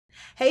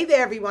Hey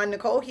there everyone,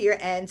 Nicole here,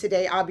 and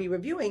today I'll be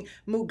reviewing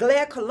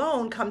Mugler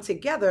Cologne Come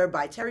Together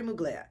by Thierry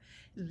Mugler.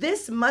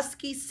 This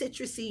musky,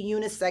 citrusy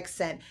unisex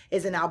scent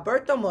is an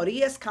Alberto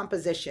Morillas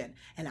composition,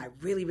 and I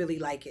really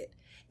like it.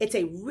 It's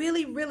a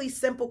really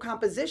simple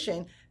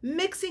composition,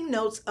 mixing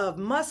notes of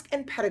musk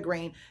and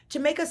petitgrain to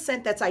make a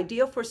scent that's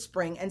ideal for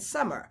spring and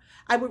summer.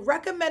 I would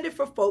recommend it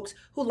for folks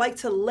who like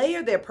to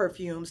layer their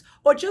perfumes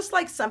or just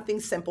like something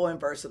simple and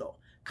versatile.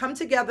 Come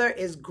Together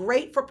is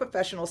great for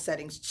professional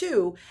settings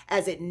too,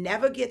 as it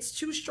never gets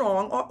too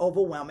strong or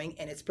overwhelming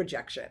in its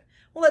projection.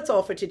 Well, that's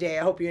all for today.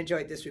 I hope you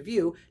enjoyed this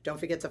review. Don't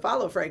forget to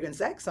follow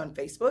FragranceX on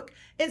Facebook,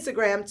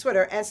 Instagram,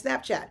 Twitter, and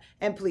Snapchat.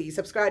 And please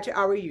subscribe to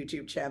our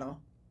YouTube channel.